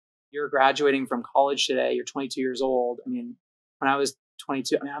you're graduating from college today, you're 22 years old. I mean, when I was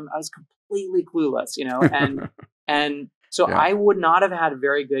 22, I mean, I was completely clueless, and so Yeah. I would not have had a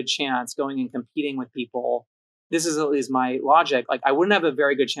very good chance going and competing with people. This is at least my logic. Like, I wouldn't have a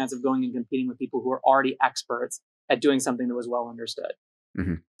very good chance of going and competing with people who are already experts at doing something that was well understood.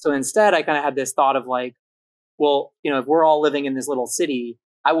 Mm-hmm. So instead, I kind of had this thought of like, well, if we're all living in this little city,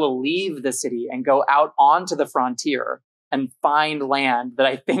 I will leave the city and go out onto the frontier and find land that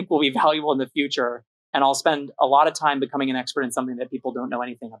I think will be valuable in the future. And I'll spend a lot of time becoming an expert in something that people don't know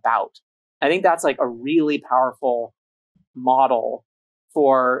anything about. I think that's like a really powerful model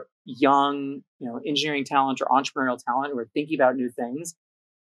for young, engineering talent or entrepreneurial talent who are thinking about new things.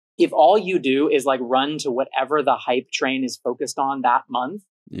 If all you do is like run to whatever the hype train is focused on that month,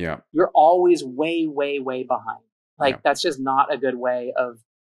 Yeah. you're always way, way, way behind. Like, Yeah. that's just not a good way of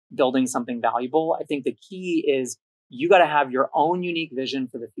building something valuable. I think the key is you got to have your own unique vision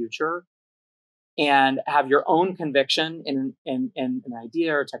for the future and have your own conviction in an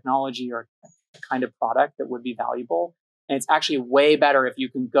idea or technology or a kind of product that would be valuable. And it's actually way better if you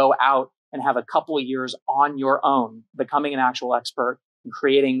can go out and have a couple of years on your own, becoming an actual expert and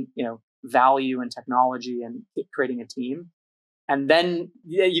creating, value and technology and creating a team. And then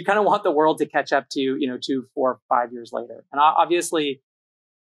you kind of want the world to catch up to, 2, 4, 5 years later. And obviously,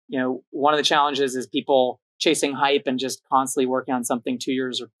 one of the challenges is people chasing hype and just constantly working on something 2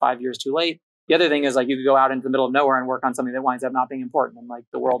 years or 5 years too late. The other thing is like you could go out into the middle of nowhere and work on something that winds up not being important. And like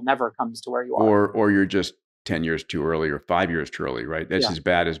the world never comes to where you are. Or you're just 10 years too early or 5 years too early, right? That's as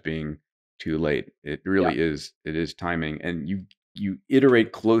bad as being too late. It really is. It is timing. And you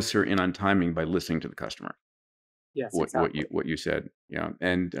iterate closer in on timing by listening to the customer. Yes, exactly. What you said. Yeah.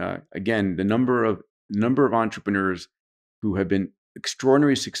 And again, the number of entrepreneurs who have been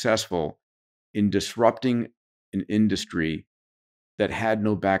extraordinarily successful in disrupting an industry that had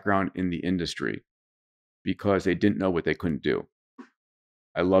no background in the industry because they didn't know what they couldn't do.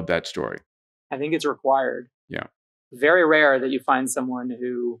 I love that story. I think it's required. Yeah. Very rare that you find someone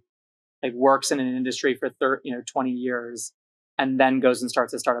who like works in an industry for 20 years and then goes and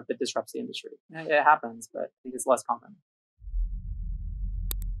starts a startup that disrupts the industry. It happens, but I think it's less common.